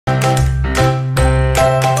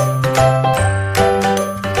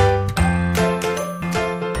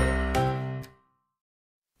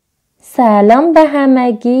سلام به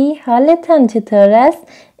همگی، حالتان چطور است؟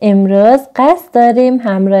 امروز قصد داریم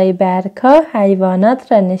همراه برکا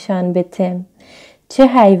حیوانات را نشان بدیم. چه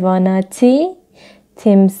حیواناتی؟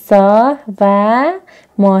 تمساح و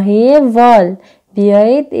ماهی وال.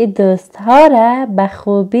 بیایید این دوست ها را به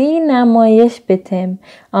خوبی نمایش بدیم.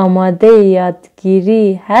 آماده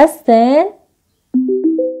یادگیری هستین؟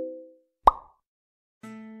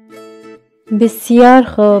 بسیار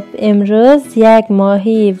خوب. امروز یک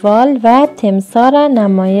ماهی وال و تمساح را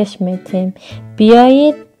نمایش میدیم.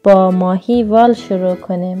 بیایید با ماهی وال شروع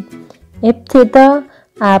کنیم. ابتدا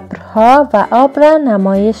ابرها و آب را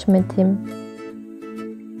نمایش میدیم.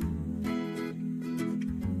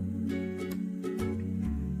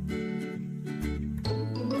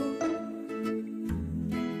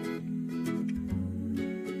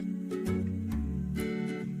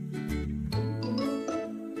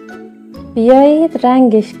 بیایید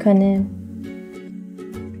رنگش کنیم.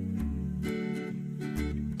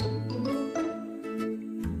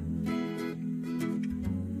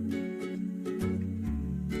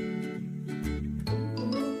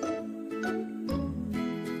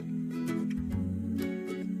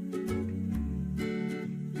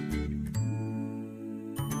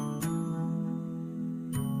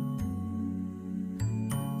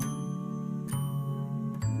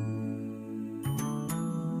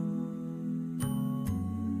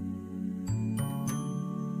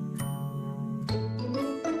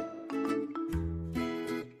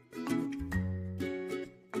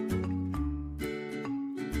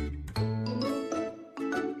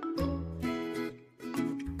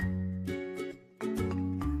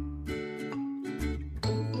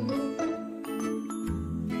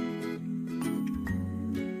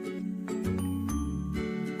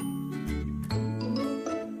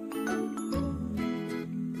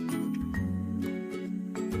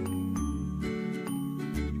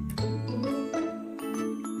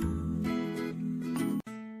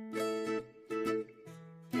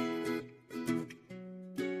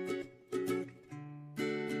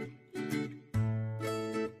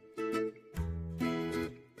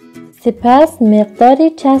 سپس مقداری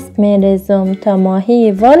چسب می‌ریزم تا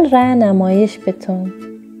ماهی وال را نمایش بدم.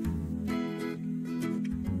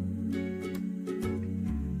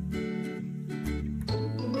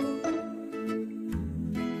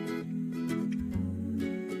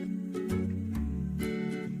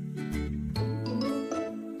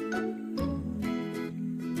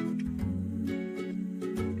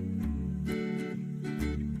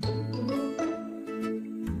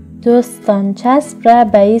 دوستان، چسب را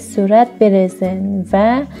به این صورت بریزین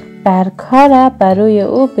و برگ‌ها را بر روی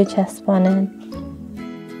او بچسبانید.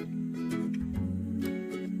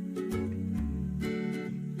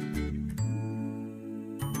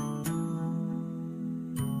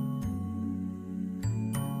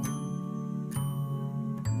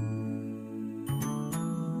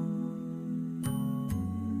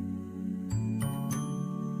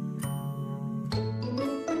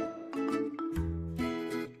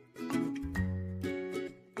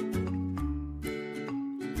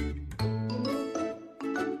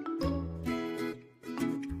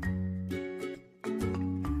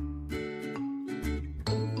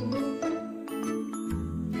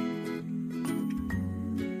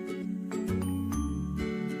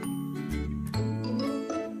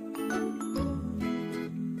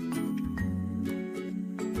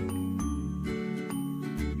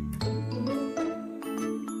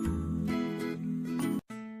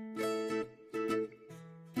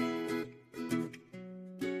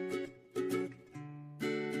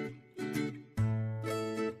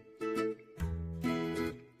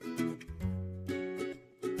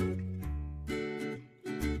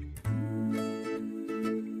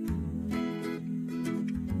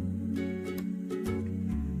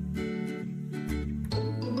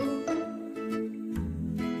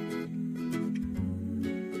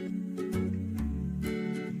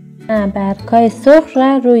 برگ‌های سرخ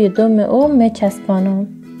را روی دم او می‌چسبانم.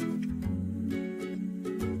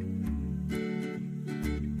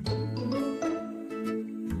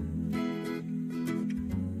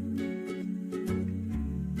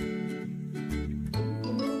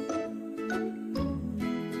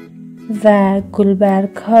 و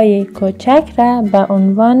گلبرگ‌های کوچک را به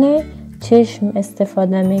عنوان چشم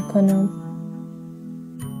استفاده می‌کنم.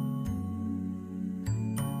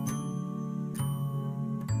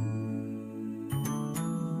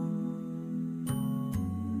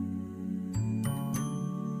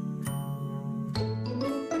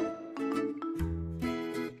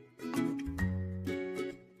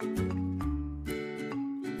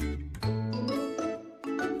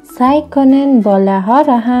 سعی کنین باله ها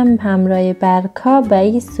را هم همراه برگ ها به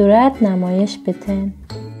این صورت نمایش بدین.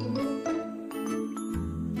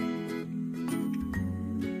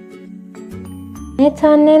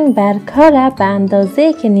 میتونین برگ ها را به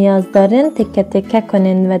اندازه که نیاز دارین تکه تکه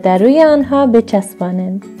کنین و در روی آنها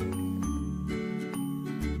بچسبانین.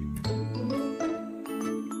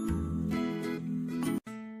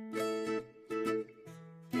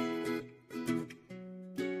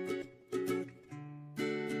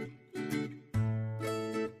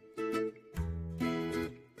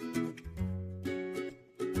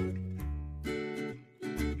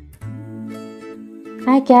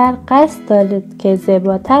 اگر قصد دارید که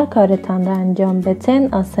زیباتر کارتان را انجام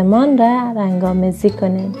بدین، آسمان را رنگ‌آمیزی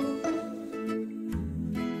کنید.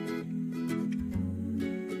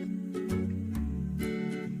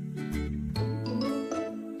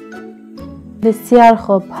 بسیار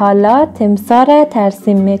خوب، حالا تمساح را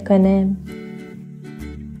ترسیم میکنیم.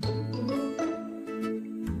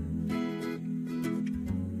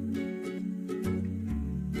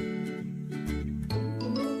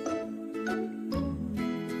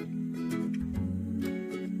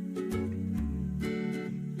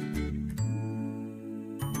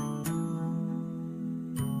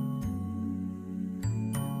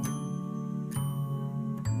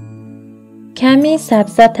 کمی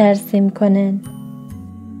سبزه ترسیم کنین.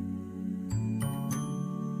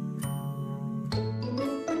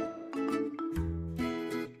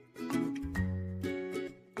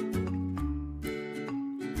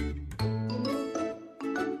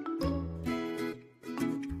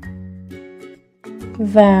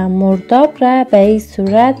 و مرداب را به این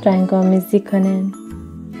صورت رنگ‌آمیزی کنین.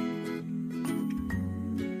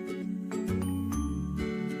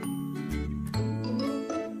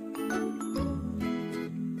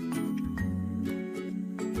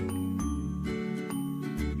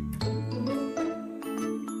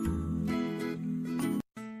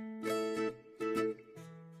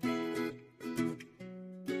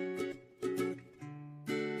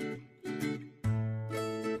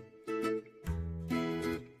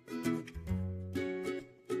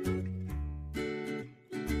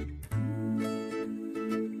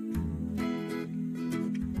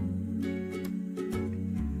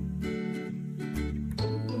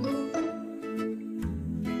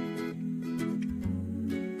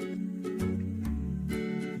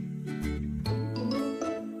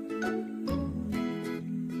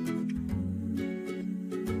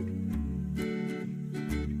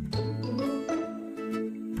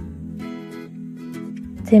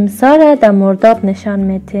 تمساح را در مرداب نشان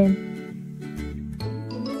میدیم.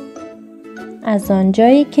 از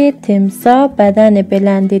آنجایی که تمساح بدن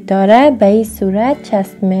بلندی داره به این صورت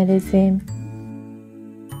چسب میریزیم.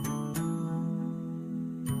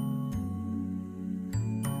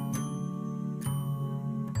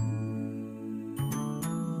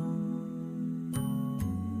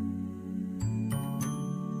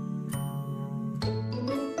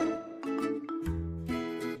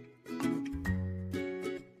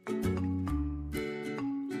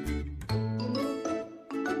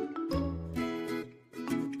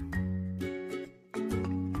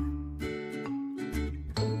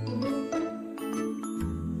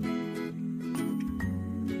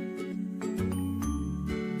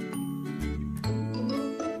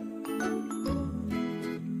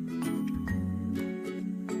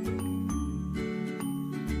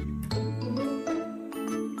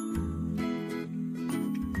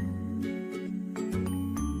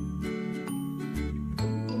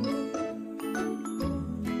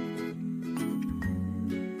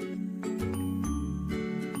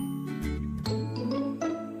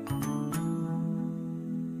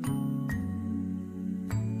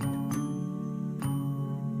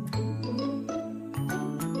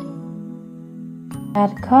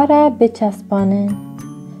 برگ‌ها را بچسبانید.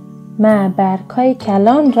 من برگ‌های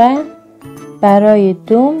کلان را برای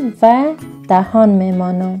دم و دهان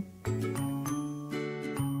میمانم.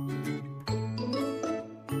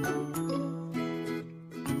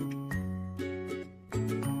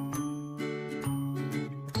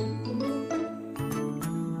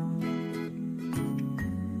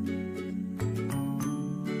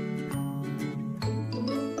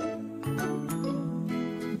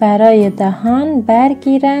 برای دهان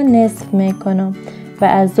برگی را نصف میکنم و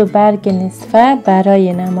از دو برگ نصفه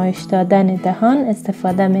برای نمایش دادن دهان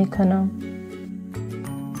استفاده میکنم.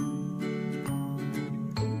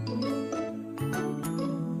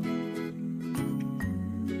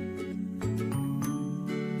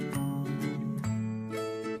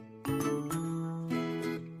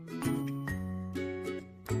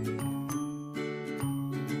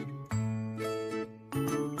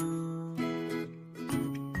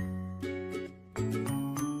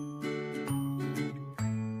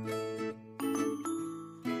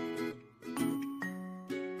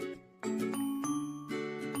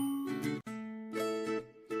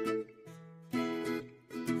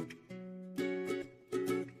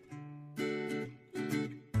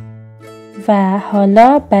 و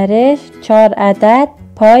حالا برش 4 عدد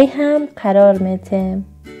پای هم قرار میدیم.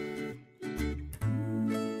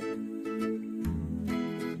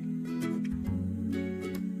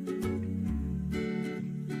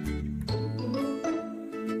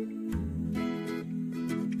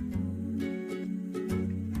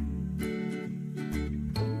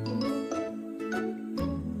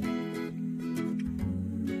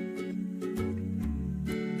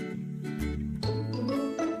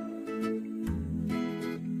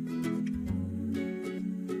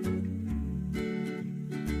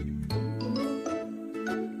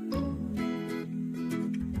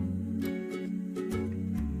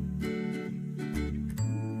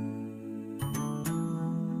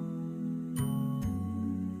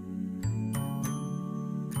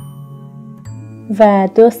 و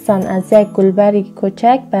دوستان از یک گلبرگ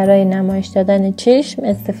کوچک برای نمایش دادن چشم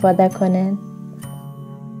استفاده کنین.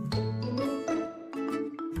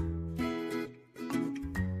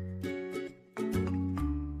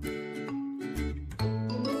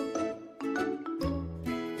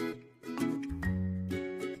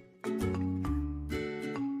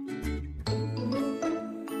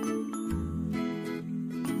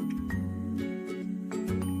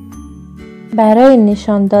 برای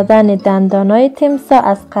نشان دادن دندانای تمساح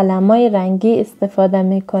از قلمای رنگی استفاده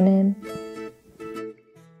میکنین.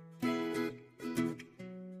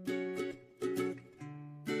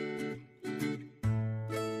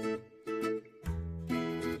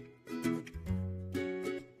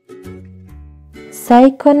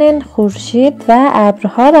 سعی کنین خورشید و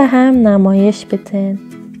ابرها را هم نمایش بدین.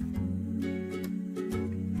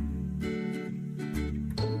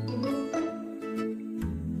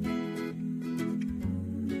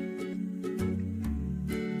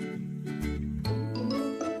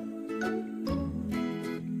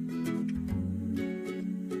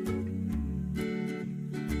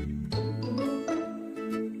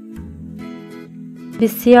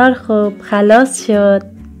 بسیار خوب، خلاص شد.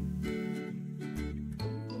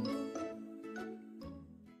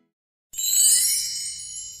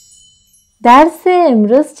 درس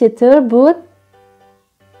امروز چطور بود؟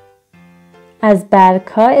 از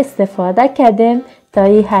برگ‌ها استفاده کردیم تا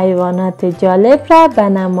این حیوانات جالب را به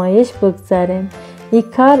نمایش بگذاریم. این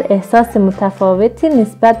کار احساس متفاوتی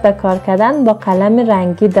نسبت به کار کردن با قلم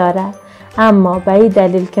رنگی دارد، اما به این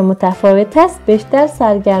دلیل که متفاوت است بیشتر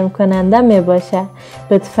سرگرم کننده می باشه.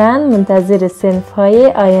 لطفاً منتظر صنف‌های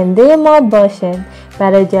آینده ما باشین.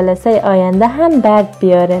 برای جلسه آینده هم برگ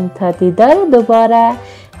بیارین. تا دیدار دوباره،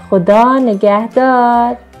 خدا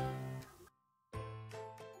نگهدار.